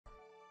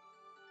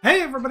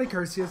Hey everybody,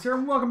 Curseius here,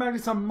 and welcome back to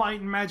some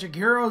Might and Magic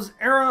Heroes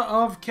Era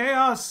of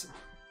Chaos.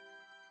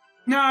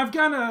 Now, I've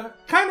gonna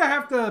kind of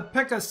have to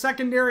pick a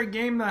secondary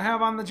game to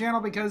have on the channel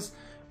because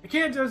I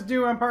can't just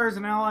do Empires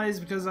and Allies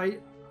because I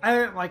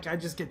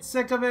just get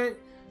sick of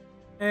it,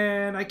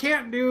 and I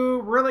can't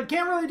really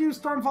do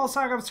Stormfall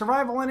Saga of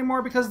Survival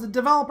anymore because the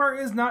developer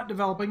is not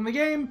developing the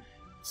game.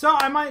 So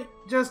I might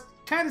just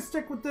kind of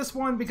stick with this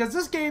one because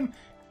this game,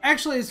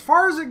 actually, as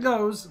far as it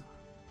goes, I'm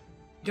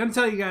gonna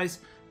tell you guys.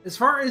 As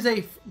far as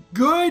a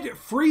good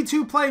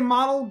free-to-play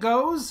model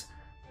goes,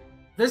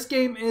 this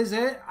game is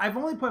it. I've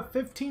only put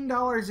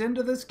 $15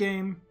 into this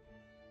game.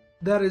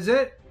 That is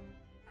it.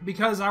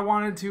 Because I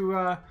wanted to,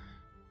 I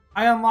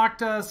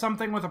unlocked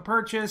something with a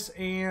purchase,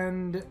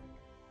 and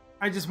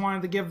I just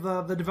wanted to give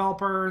the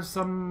developer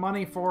some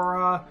money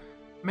for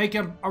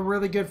making a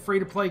really good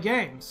free-to-play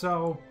game.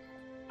 So,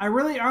 I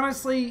really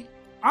honestly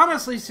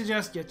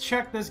suggest you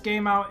check this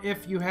game out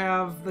if you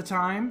have the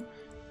time.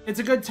 It's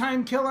a good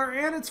time killer,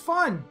 and it's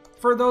fun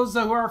for those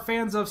who are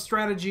fans of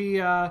strategy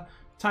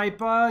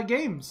type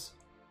games.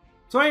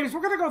 So anyways,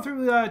 we're going to go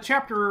through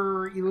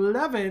Chapter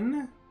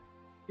 11,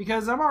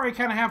 because I'm already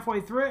kind of halfway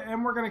through it,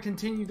 and we're going to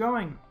continue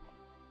going.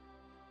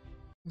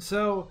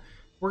 So,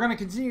 we're going to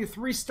continue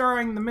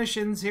 3-starring the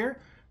missions here.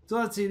 So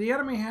let's see, the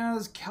enemy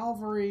has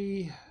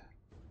cavalry,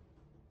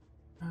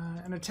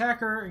 an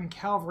attacker, and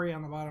cavalry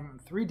on the bottom,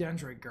 and 3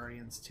 Dendrite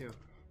Guardians, too.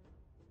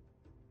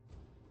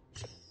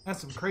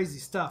 That's some crazy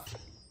stuff.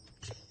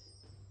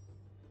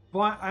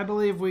 But I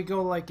believe we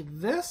go like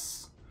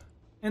this.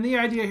 And the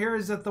idea here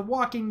is that the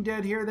Walking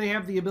Dead here, they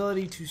have the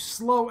ability to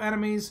slow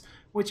enemies,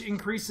 which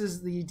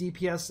increases the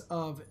DPS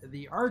of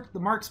the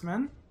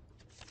marksman.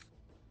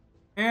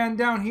 And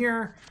down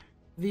here,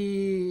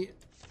 the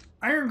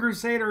Iron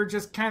Crusader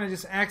just kind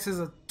of acts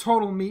as a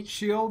total meat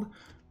shield,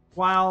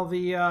 while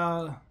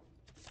the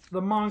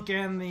monk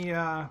and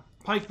the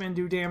pikeman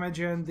do damage,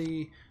 and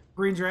the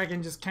Green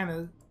Dragon just kind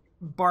of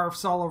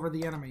barfs all over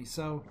the enemy.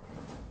 So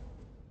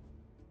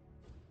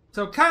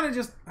kind of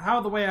just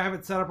how the way I have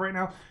it set up right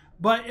now.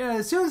 But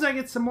as soon as I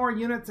get some more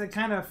units that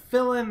kind of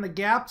fill in the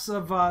gaps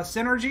of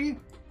synergy,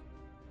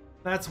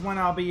 that's when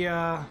I'll be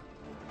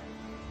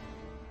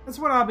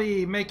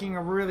making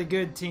a really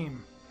good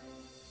team.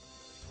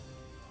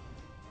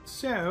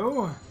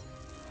 So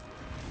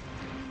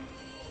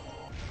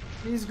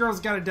these girls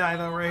gotta die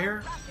though right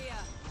here.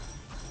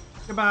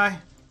 Goodbye.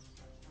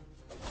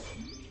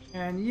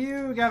 And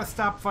you gotta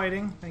stop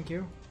fighting. Thank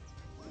you.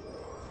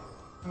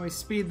 And we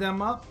speed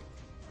them up.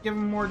 Give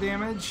them more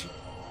damage.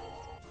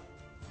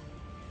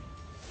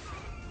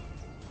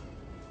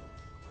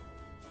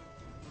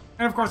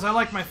 And of course, I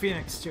like my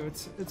Phoenix too.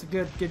 It's a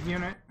good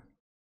unit.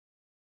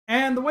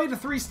 And the way to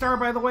 3-star,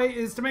 by the way,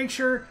 is to make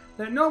sure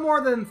that no more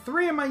than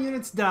 3 of my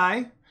units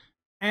die.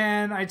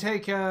 And I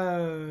take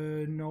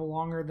no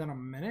longer than a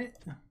minute.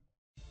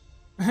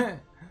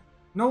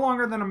 No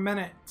longer than a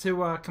minute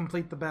to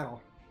complete the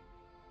battle.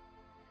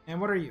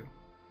 And what are you?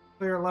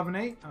 Clear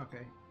 11-8?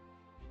 Okay.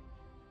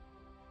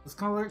 Let's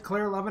clear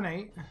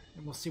 11-8,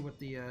 and we'll see what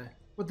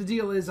the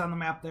deal is on the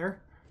map there.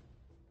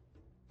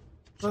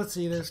 Let's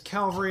see, there's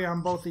cavalry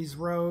on both these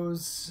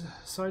rows,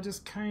 so I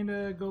just kind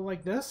of go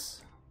like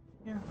this.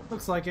 Yeah,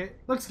 looks like it.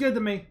 Looks good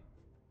to me.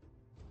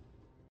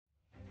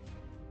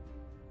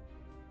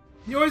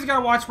 You always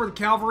gotta watch where the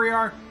cavalry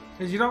are,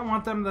 because you don't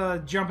want them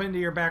to jump into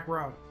your back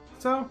row.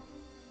 So,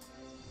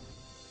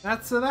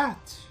 that's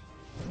that.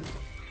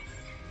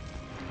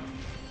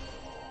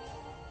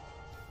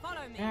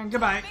 And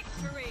goodbye.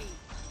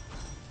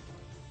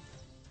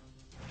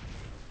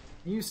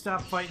 You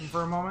stop fighting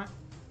for a moment.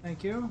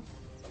 Thank you.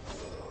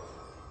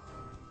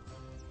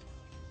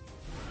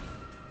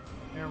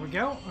 There we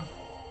go.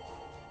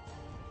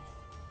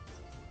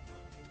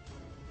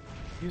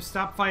 You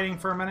stop fighting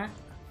for a minute.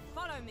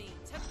 Follow me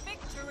to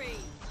victory.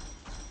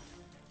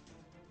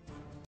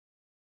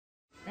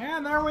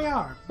 And there we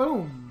are.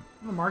 Boom.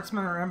 The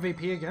marksmen are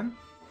MVP again.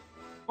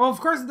 Well, of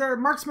course, the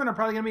marksmen are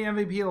probably going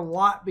to be MVP a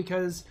lot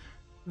because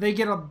they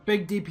get a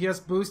big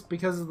DPS boost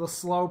because of the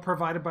slow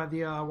provided by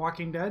the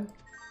Walking Dead.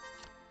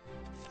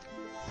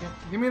 Yeah,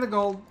 give me the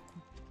gold.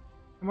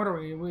 And what are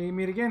we? We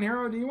meet again,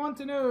 hero. Do you want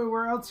to know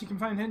where else you can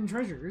find hidden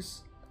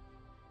treasures?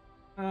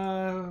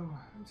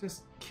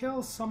 Just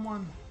kill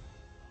someone.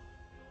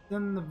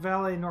 Then the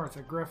valley north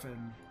of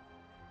Griffin.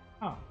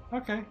 Oh,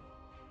 okay.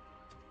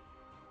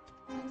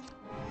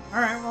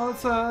 Alright, well,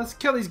 let's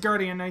kill these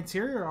Guardian Knights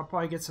here. I'll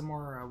probably get some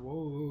more,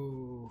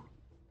 whoa.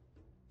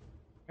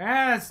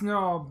 That's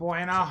no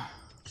bueno.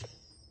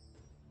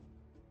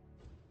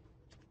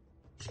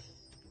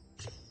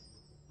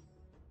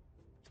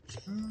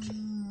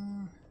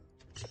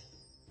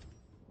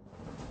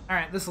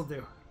 Alright, this'll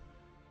do.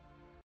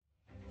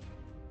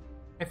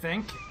 I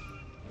think.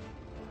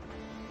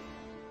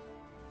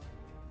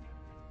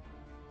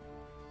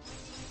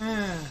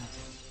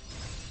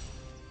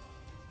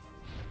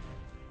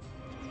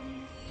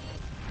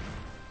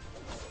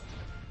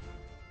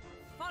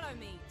 Follow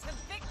me to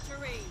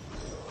victory.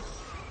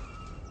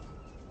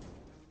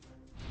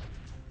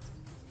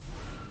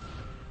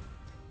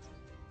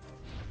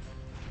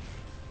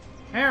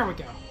 There we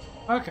go.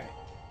 Okay.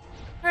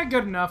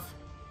 Good enough.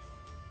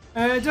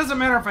 It doesn't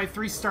matter if I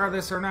 3-star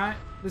this or not.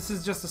 This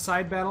is just a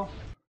side battle.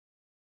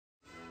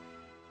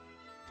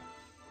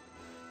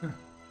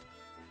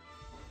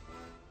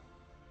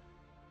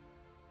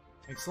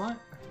 Excellent.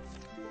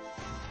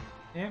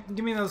 Yep,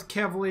 give me those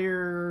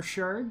Cavalier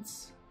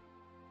shards.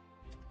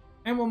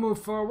 And we'll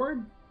move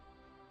forward.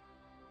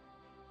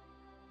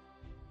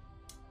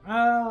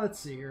 Let's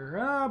see here.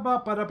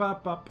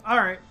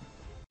 Alright.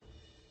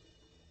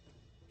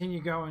 Can you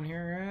go in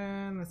here?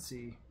 And let's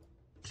see.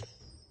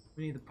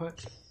 We need to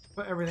put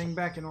everything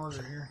back in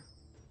order here.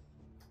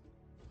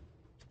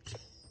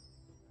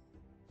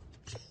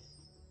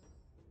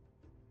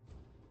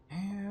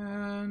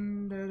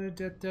 And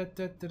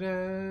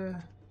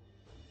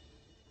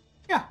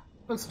yeah,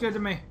 looks good to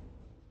me.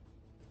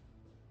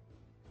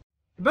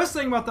 The best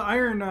thing about the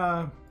Iron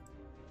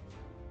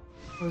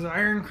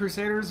Iron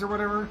Crusaders or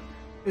whatever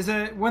is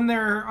that when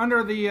they're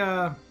under the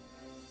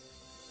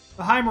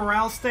high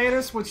morale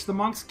status, which the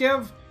monks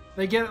give,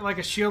 they get like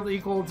a shield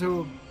equal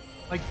to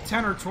like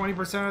 10 or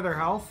 20% of their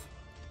health,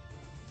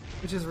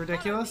 which is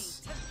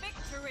ridiculous.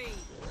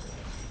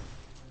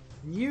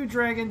 You,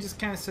 dragon, just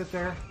kind of sit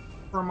there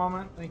for a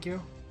moment. Thank you.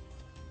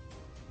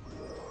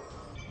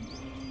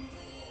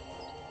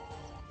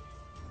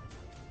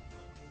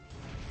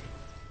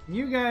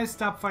 You guys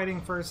stop fighting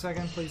for a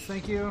second, please.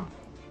 Thank you.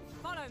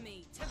 Follow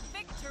me to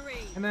victory.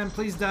 And then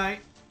please die.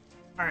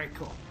 All right,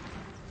 cool.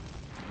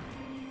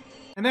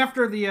 And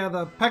after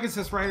the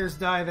Pegasus riders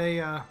die,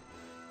 they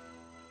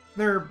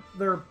their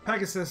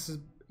Pegasus is,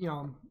 you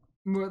know,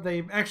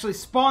 they actually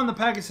spawn the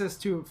Pegasus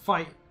to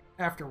fight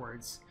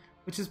afterwards,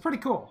 which is pretty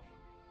cool.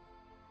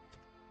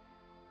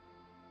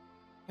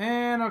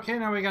 And okay,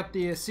 now we got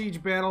the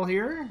siege battle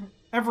here.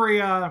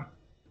 Every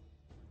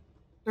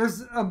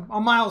there's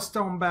a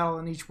milestone battle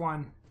in each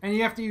one, and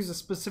you have to use a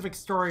specific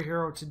story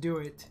hero to do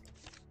it,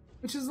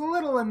 which is a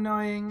little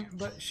annoying,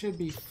 but should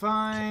be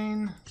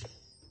fine.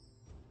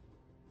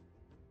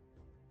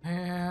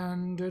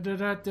 And what are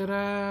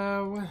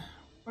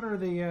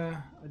the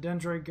a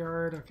Dendroid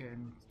Guard? Okay,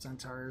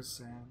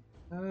 Centaurs,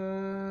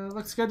 and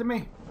looks good to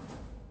me.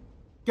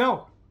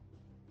 Go.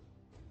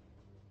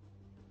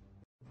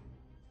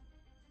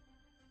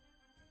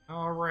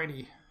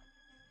 Alrighty.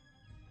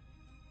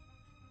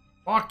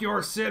 Fuck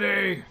your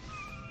city!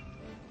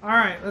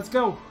 Alright, let's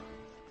go.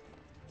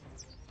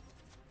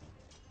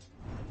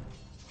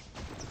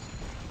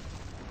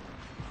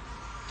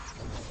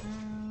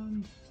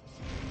 And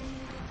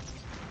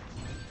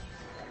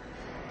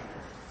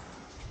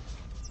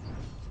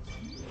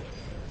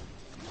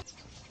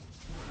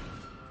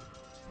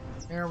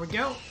there we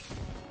go.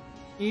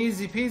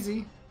 Easy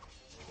peasy.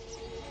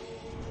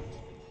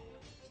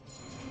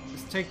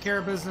 Just take care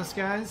of business,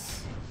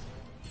 guys.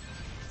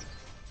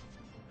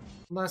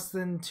 Less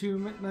than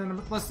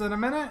a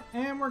minute,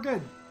 and we're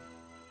good.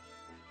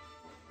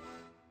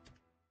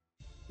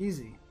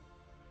 Easy.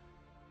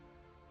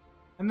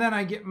 And then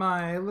I get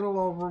my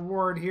little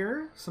reward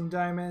here, some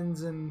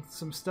diamonds and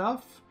some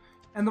stuff.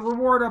 And the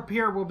reward up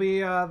here will be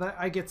that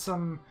I get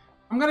some.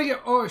 I'm gonna get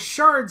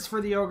shards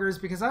for the ogres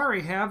because I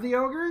already have the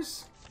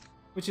ogres,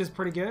 which is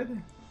pretty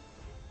good.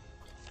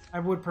 I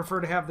would prefer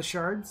to have the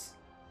shards.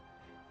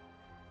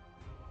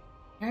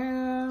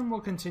 And we'll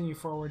continue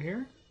forward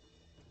here.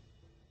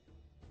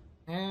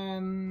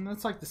 And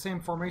that's like the same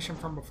formation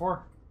from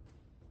before.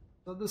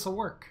 So this will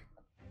work.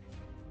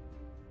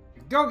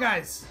 Go,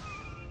 guys!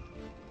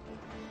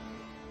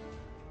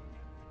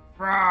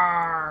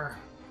 Rawr!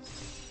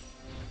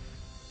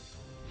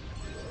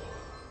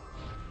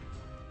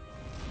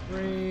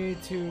 3,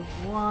 2,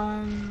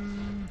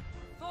 1.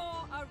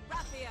 For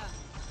Arathia.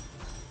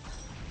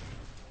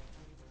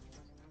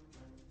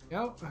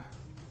 Go.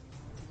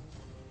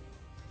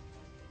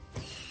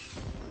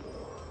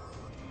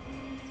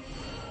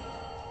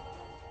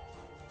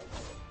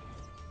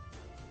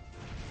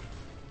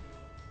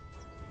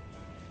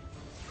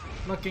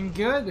 Looking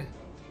good.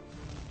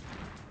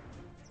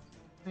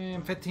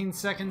 And 15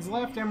 seconds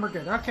left, and we're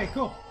good. Okay,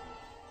 cool.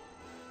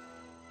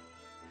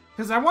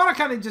 Because I want to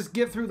kind of just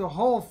get through the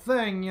whole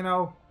thing, you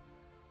know,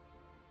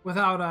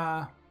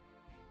 without,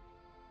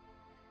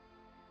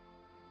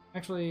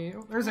 Actually,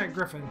 oh, there's that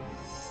griffin.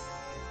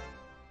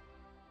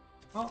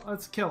 Well,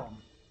 let's kill him.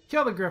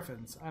 Kill the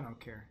griffins. I don't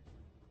care.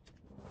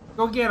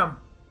 Go get him.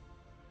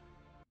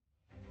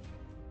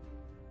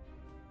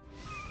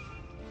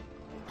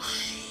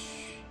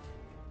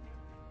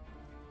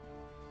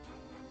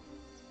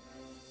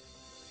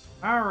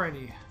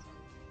 Alrighty.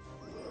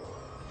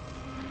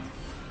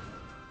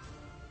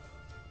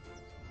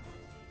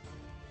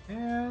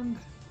 And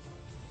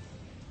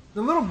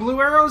the little blue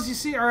arrows you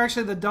see are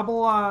actually the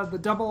double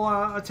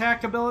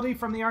attack ability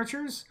from the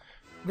archers.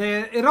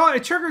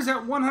 It triggers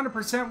at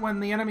 100% when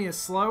the enemy is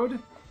slowed.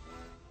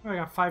 Oh, I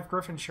got 5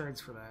 griffin shards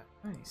for that.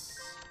 Nice.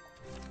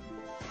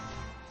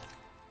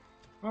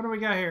 What do we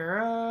got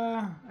here?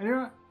 I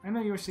know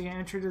you wish to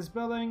enter this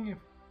building. If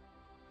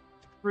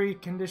 3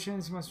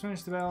 conditions, you must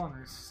finish the battle.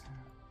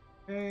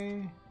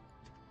 Okay.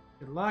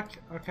 Good luck.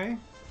 Okay.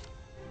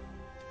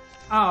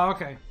 Oh,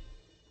 okay.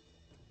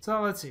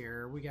 So let's see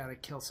here. We gotta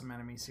kill some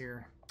enemies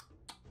here.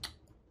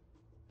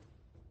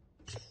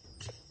 I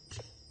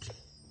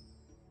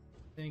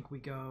think we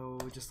go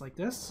just like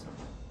this.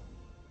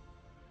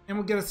 And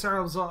we'll get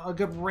ourselves a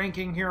good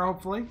ranking here,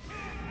 hopefully.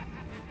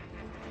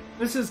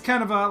 This is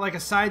kind of like a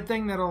side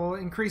thing that'll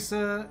increase,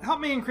 help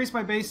me increase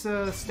my base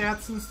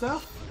stats and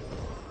stuff.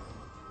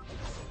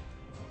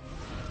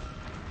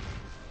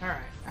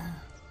 Alright.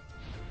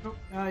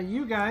 Oh,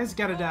 you guys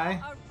gotta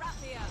die.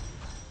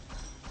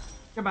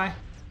 Goodbye.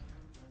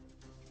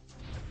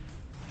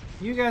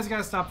 You guys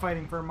gotta stop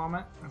fighting for a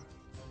moment.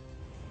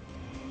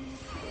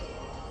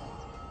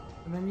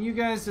 And then you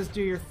guys just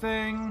do your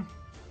thing.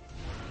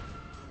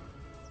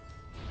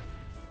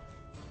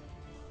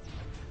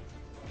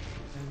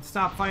 And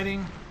stop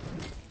fighting.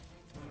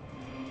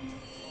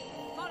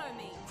 Follow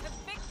me to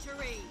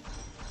victory.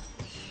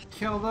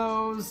 Kill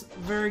those.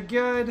 Very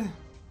good.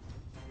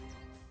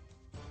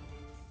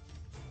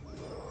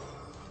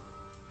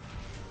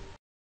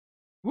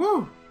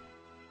 Woo!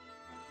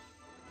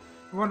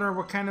 I wonder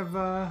what kind of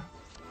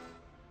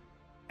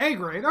A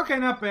grade. Okay,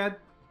 not bad.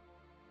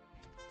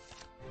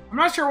 I'm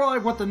not sure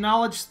what the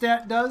knowledge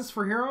stat does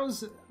for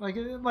heroes.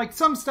 Like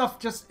some stuff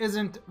just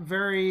isn't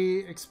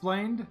very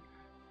explained,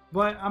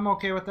 but I'm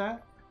okay with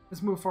that.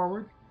 Let's move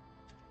forward.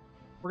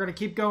 We're gonna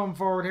keep going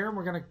forward here.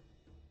 We're gonna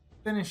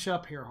finish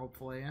up here,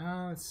 hopefully.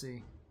 Let's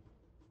see.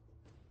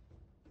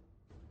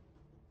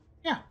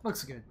 Yeah,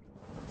 looks good.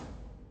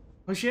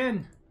 Push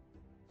in.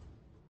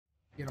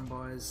 Get them,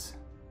 boys.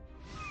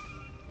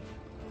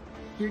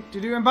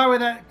 And by the way,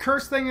 that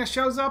curse thing that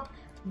shows up,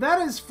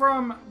 that is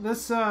from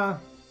this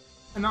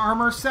an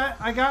armor set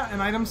I got,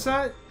 an item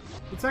set.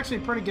 It's actually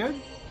pretty good.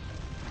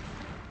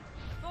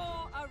 For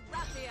a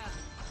rapier.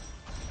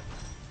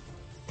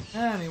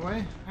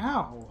 Anyway,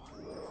 ow.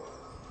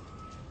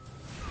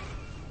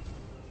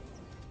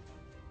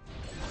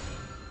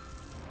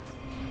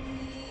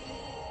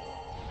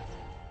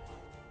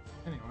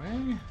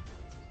 Anyway.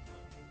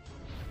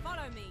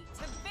 Follow me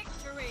to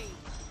victory.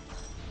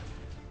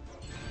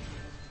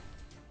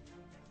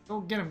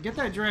 Go get him. Get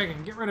that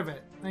dragon. Get rid of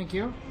it. Thank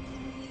you.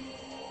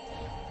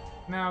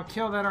 Now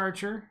kill that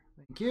archer.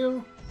 Thank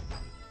you.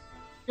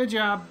 Good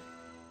job.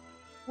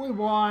 We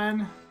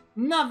won.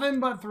 Nothing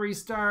but 3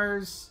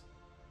 stars.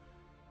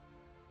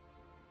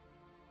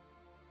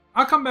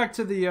 I'll come back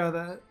to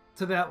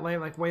that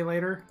way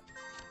later.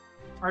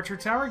 Archer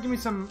tower, give me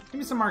some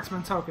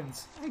marksman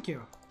tokens. Thank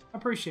you. I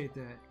appreciate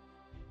that.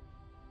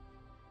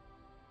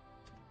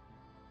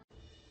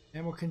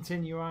 And we'll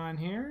continue on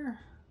here.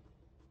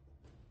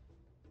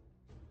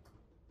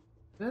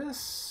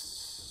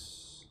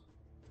 This.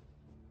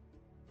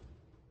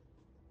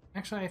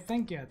 Actually, I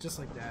think, yeah, just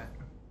like that.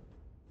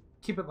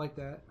 Keep it like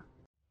that.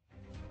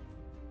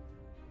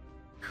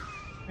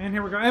 And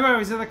here we go.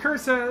 Anyway, so the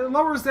curse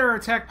lowers their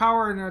attack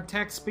power and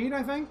attack speed,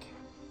 I think.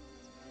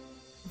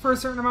 For a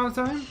certain amount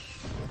of time.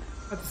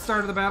 At the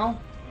start of the battle.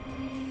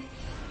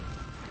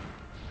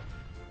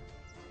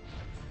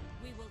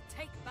 We will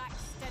take back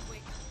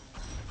Stedwick.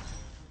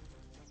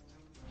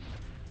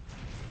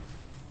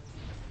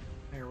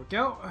 There we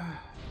go.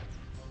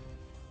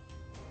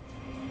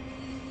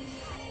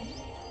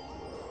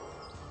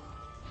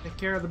 Take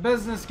care of the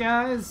business,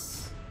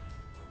 guys.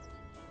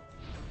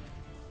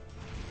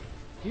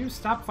 You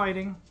stop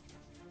fighting.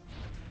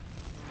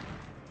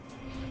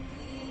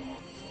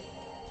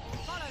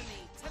 Follow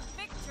me to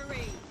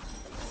victory.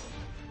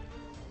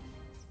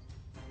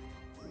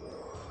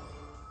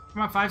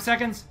 Come on, 5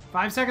 seconds.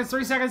 5 seconds,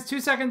 3 seconds, 2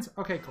 seconds.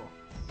 Okay, cool.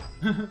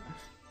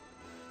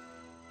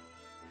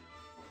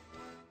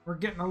 We're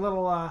getting a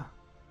little on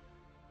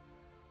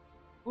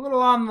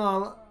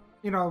the,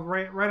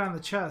 right on the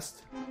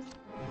chest.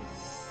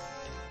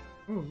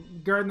 Ooh,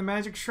 guarding the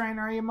magic shrine,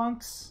 are you,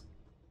 monks?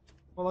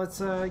 Well, let's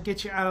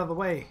get you out of the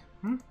way.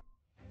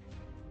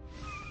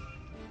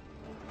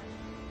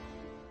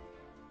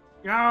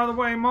 Get out of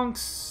the way,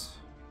 monks.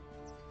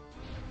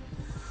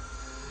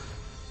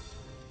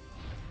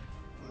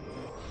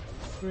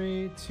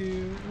 3,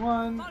 2,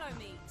 1. Follow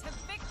me to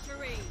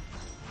victory.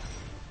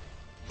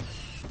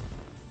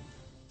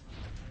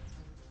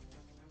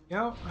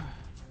 Go.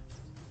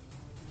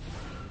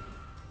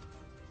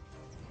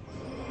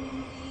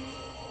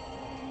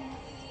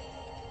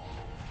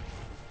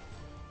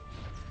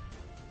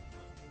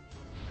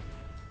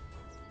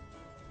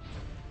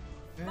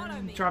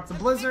 Follow me Drop the to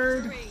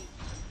blizzard. victory.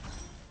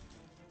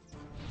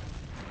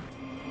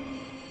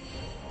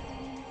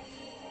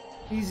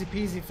 Easy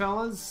peasy,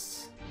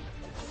 fellas.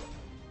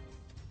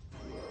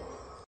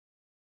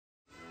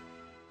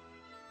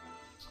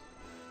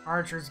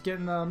 Archer's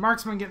getting the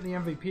marksman getting the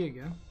MVP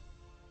again.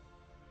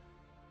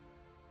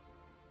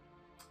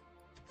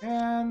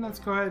 And let's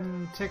go ahead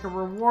and take a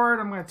reward.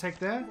 I'm going to take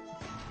that.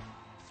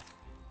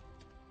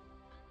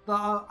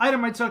 The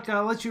item I took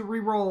lets you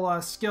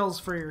reroll skills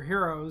for your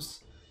heroes.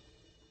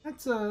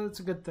 That's a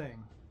good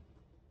thing.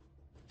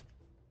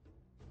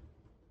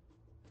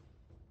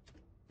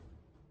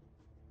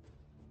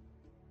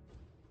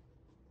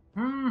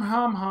 Hum,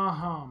 hum, ha,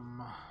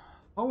 hum.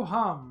 Oh,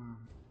 hum.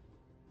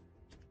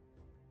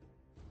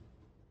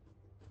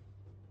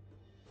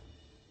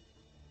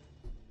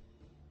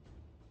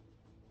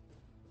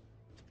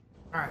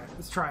 Alright,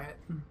 let's try it.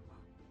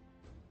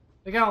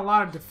 They got a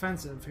lot of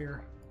defensive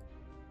here.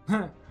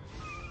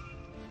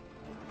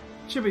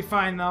 Should be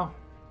fine, though.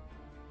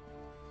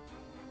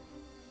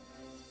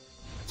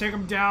 Take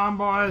them down,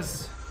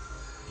 boys.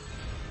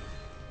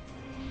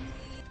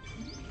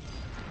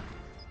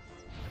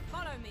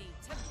 Follow me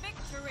to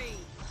victory.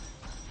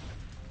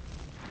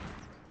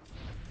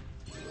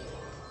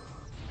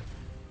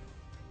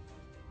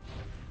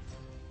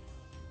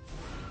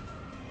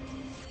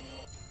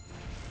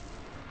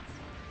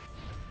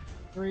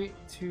 Three,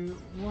 two,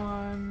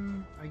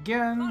 one.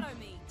 Again. Follow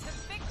me to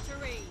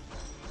victory.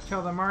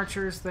 Kill the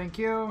archers, thank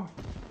you.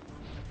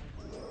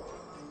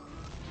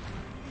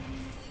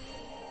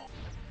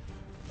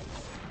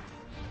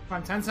 Come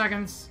on, 10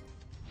 seconds.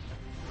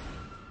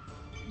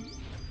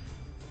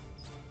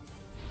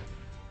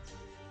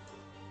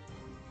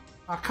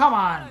 Oh, come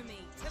on! Follow me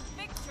to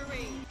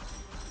victory.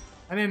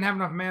 I didn't have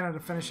enough mana to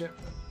finish it.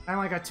 I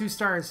only got 2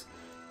 stars.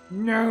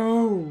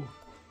 No!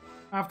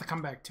 I'll have to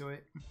come back to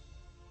it.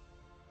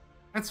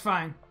 That's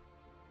fine.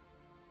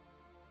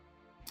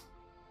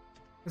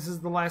 This is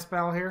the last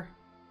battle here.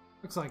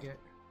 Looks like it.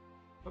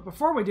 But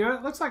before we do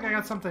it, looks like I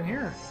got something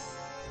here.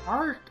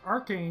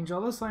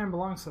 Archangel, this land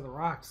belongs to the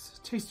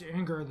rocks. Taste the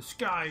anger of the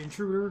sky,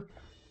 intruder.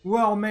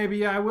 Well,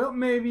 maybe I will,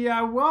 maybe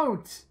I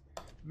won't.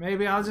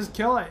 Maybe I'll just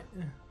kill it.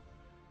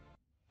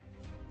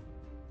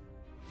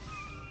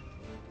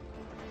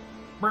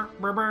 Brr,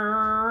 brr,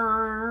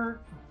 brr.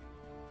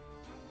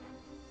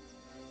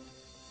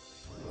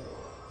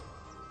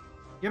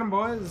 Get 'em,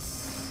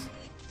 boys.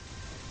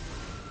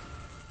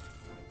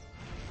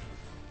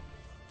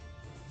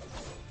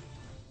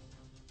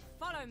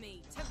 Follow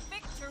me to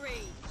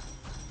victory.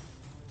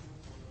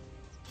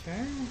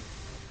 Okay.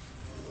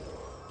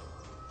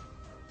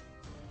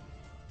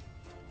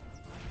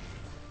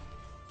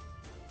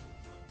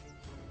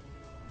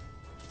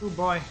 Oh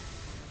boy.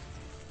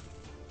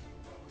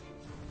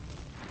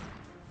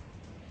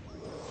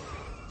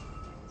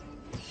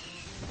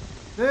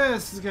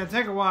 This is gonna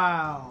take a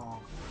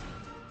while.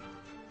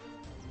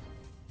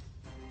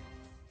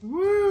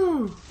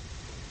 Woo!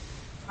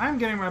 I'm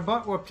getting my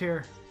butt whooped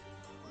here.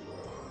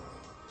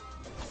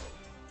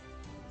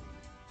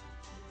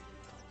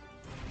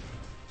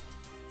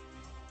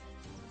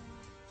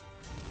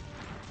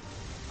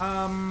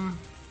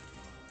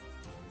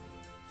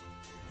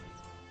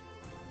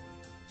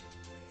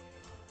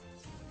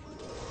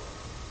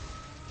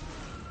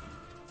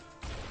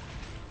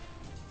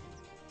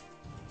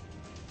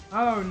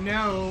 Oh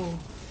no.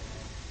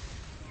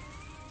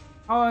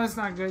 Oh, that's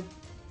not good.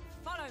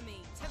 Follow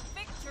me to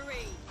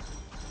victory.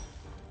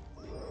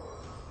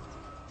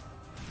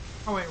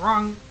 Oh wait,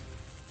 wrong.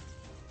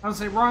 I would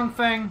say wrong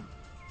thing.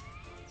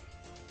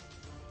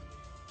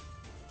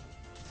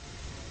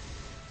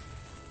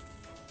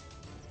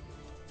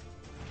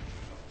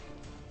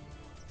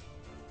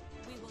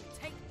 We will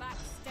take back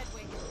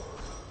Stedwick.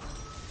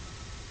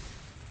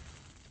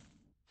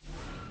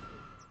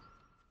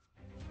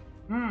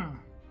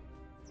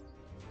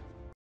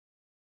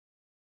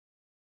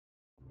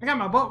 I got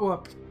my butt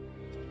whooped.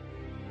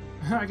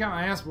 I got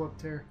my ass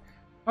whooped here.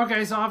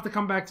 Okay, so I'll have to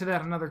come back to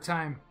that another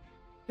time.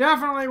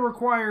 Definitely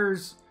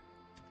requires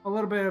a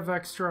little bit of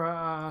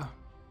extra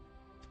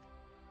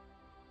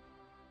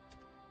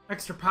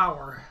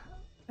power.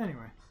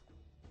 Anyway.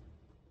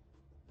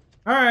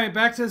 Alright,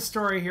 back to the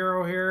story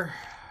hero here.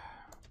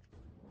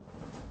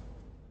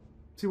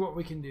 See what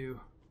we can do.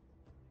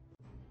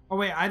 Oh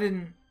wait, I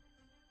didn't...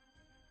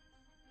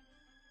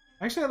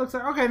 Actually, it looks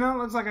like... Okay, no, it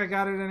looks like I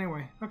got it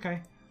anyway.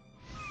 Okay.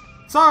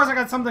 As long as I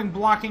got something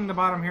blocking the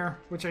bottom here,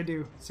 which I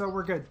do. So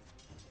we're good.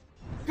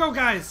 Go,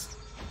 guys!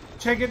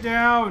 Take it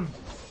down!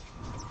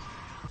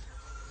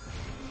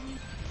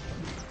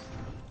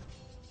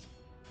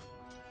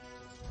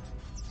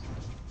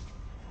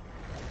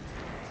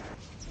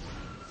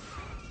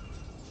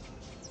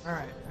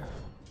 Alright.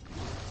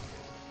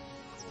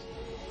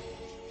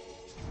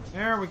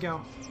 There we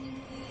go.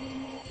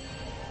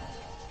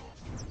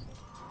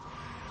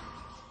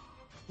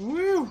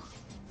 Woo!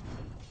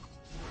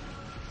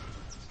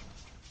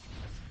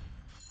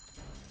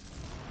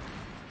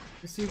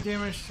 Receive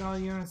damage to all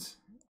units.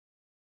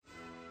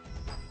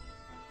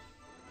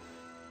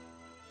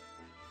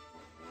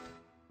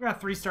 We got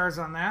 3 stars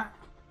on that.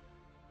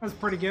 That's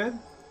pretty good.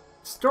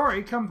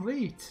 Story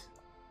complete.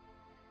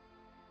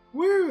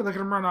 Woo! Look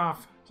at him run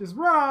off. Just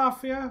run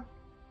off, yeah.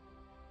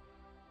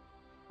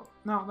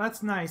 No,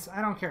 that's nice.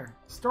 I don't care.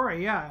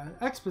 Story, yeah.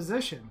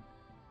 Exposition.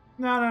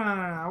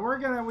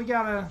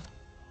 No.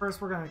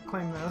 First we're gonna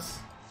claim this.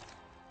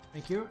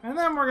 Thank you. And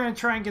then we're gonna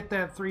try and get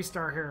that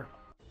 3-star here.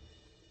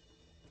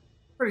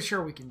 Pretty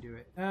sure we can do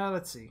it.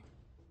 Let's see.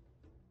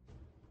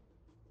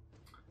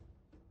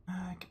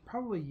 I could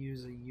probably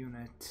use a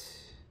unit.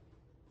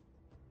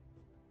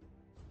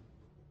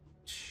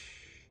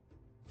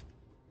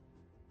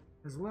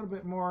 There's a little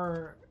bit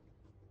more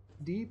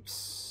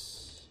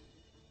deeps.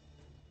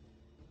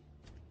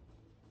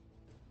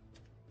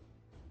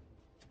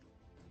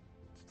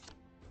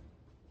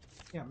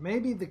 Yeah,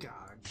 maybe the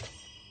God.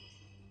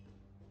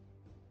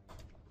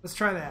 Let's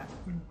try that.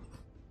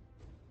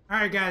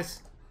 Alright,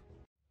 guys.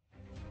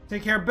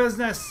 Take care of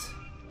business.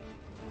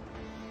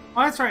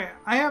 Oh, that's right.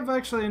 I have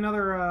actually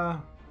another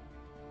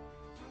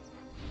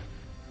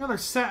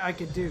set I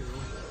could do.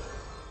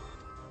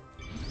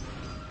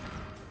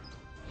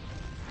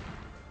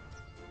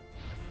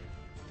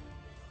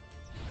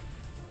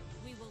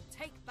 We will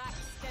take back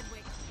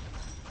Stedwick.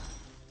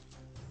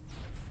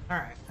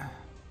 Alright.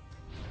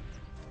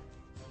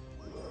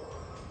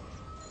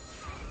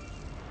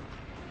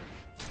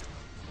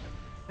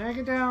 Take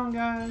it down,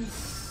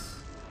 guys.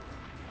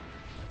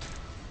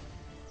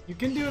 You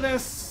can do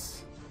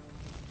this.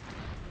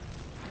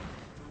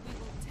 We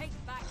will take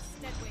back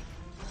Stedwick.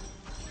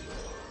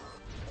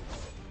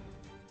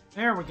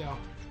 There we go.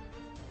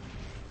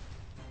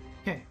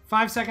 Okay,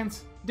 5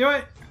 seconds. Do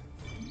it.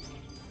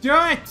 Do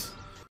it.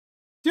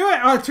 Do it.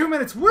 Oh, 2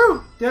 minutes.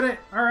 Woo! Did it.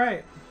 All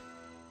right.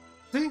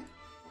 See?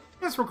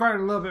 This required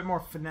a little bit more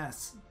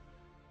finesse.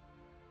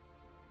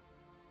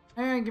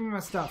 And give me my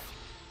stuff.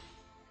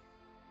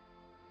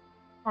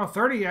 Oh,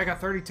 30. I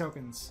got 30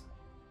 tokens.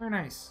 Very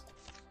nice.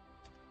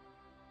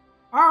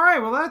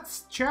 Alright, well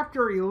that's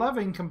chapter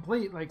 11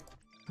 complete. Like,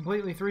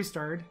 completely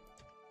 3-starred.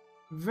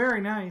 Very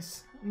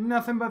nice.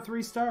 Nothing but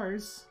 3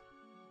 stars.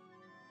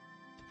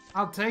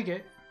 I'll take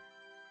it.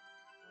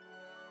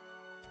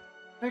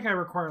 I think I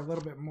require a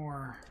little bit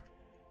more.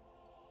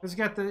 Just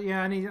got the...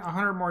 Yeah, I need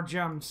 100 more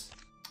gems.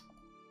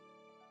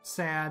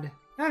 Sad.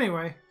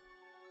 Anyway.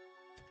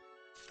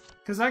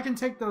 Because I can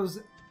take those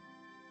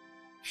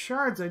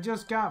shards I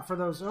just got for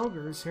those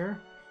ogres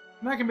here.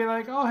 And I can be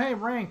like, oh, hey,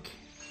 rank.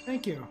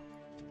 Thank you.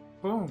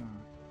 Boom.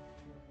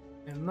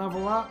 And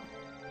level up.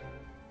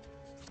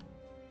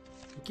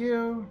 Thank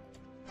you.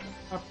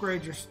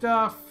 Upgrade your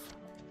stuff.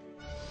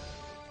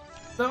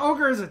 The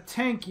ogre is a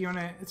tank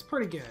unit. It's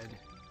pretty good.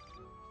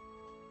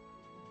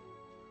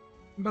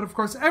 But of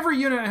course, every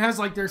unit has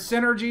like their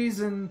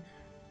synergies and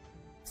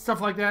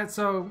stuff like that.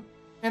 So,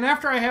 and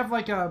after I have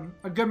like a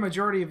good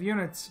majority of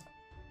units,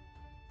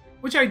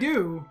 which I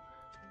do,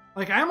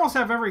 like I almost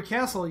have every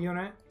castle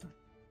unit.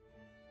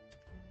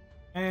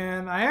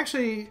 And I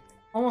actually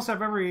almost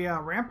have every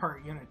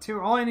rampart unit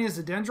too. All I need is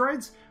the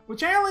dendroids,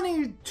 which I only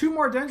need 2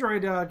 more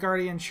dendroid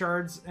guardian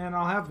shards and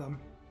I'll have them.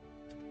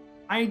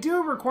 I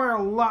do require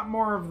a lot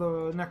more of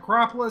the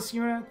necropolis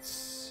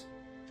units.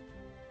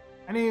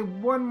 I need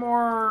 1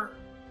 more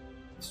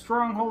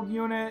stronghold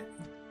unit,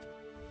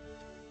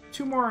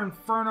 2 more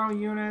inferno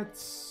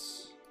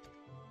units,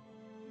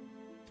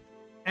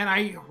 and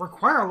I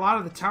require a lot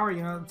of the tower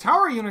units. The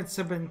tower units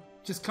have been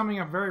just coming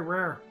up very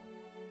rare.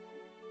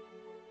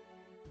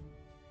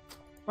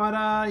 But,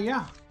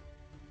 yeah.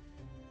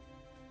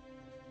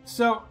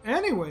 So,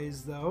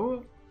 anyways,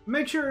 though,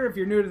 make sure if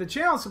you're new to the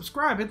channel,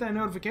 subscribe, hit that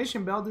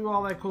notification bell, do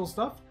all that cool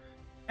stuff.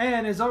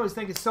 And as always,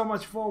 thank you so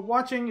much for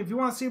watching. If you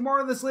want to see more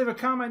of this, leave a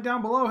comment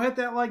down below, hit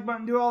that like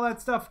button, do all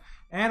that stuff.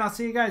 And I'll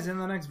see you guys in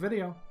the next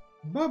video.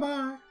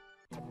 Bye-bye.